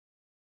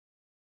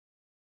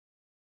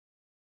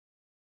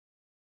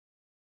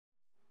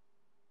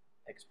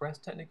Express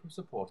Technical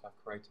Support have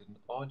created an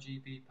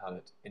RGB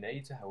palette in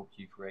aid to help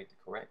you create the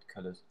correct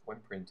colours when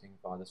printing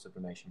via the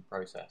sublimation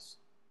process.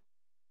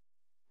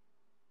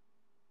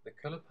 The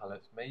colour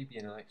palette may be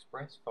in an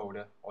Express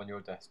folder on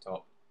your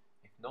desktop.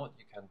 If not,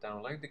 you can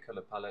download the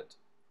colour palette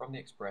from the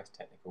Express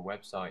Technical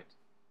website.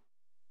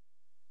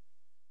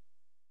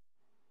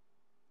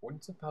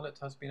 Once the palette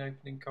has been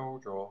opened in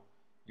CorelDRAW,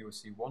 you will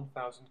see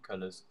 1000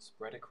 colours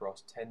spread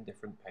across 10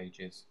 different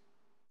pages.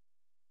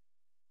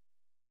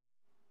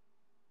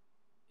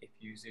 If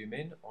you zoom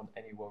in on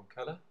any one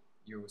colour,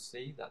 you will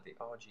see that the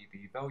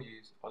RGB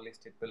values are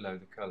listed below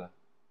the colour.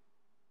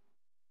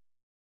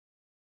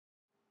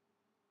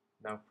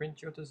 Now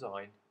print your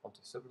design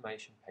onto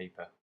sublimation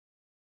paper.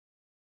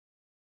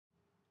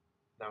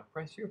 Now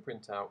press your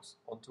printouts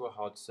onto a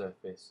hard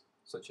surface,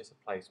 such as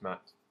a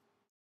placemat.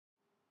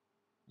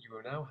 You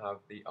will now have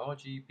the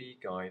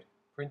RGB guide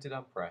printed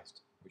and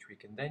pressed, which we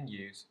can then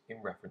use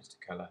in reference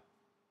to colour.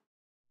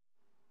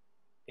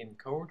 In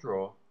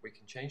CorelDRAW, we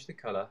can change the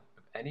colour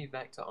of any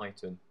vector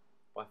item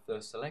by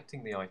first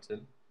selecting the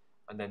item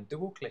and then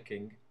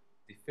double-clicking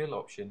the fill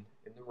option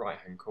in the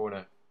right-hand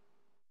corner.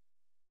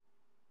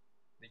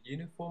 The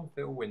Uniform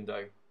Fill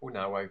window will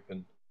now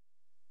open.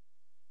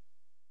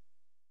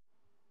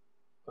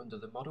 Under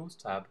the Models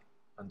tab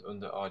and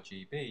under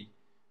RGB,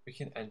 we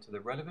can enter the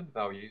relevant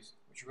values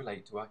which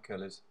relate to our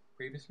colours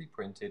previously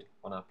printed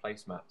on our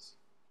placemats.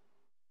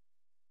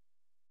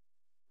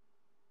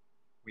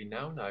 We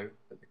now know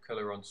that the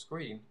colour on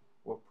screen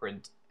will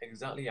print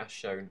exactly as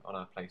shown on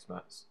our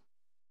placemats.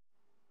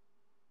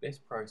 This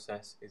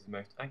process is the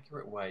most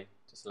accurate way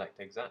to select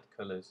exact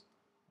colours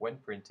when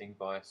printing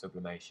via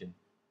sublimation.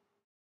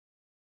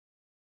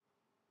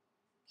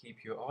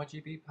 Keep your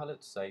RGB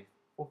palette safe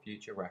for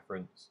future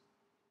reference.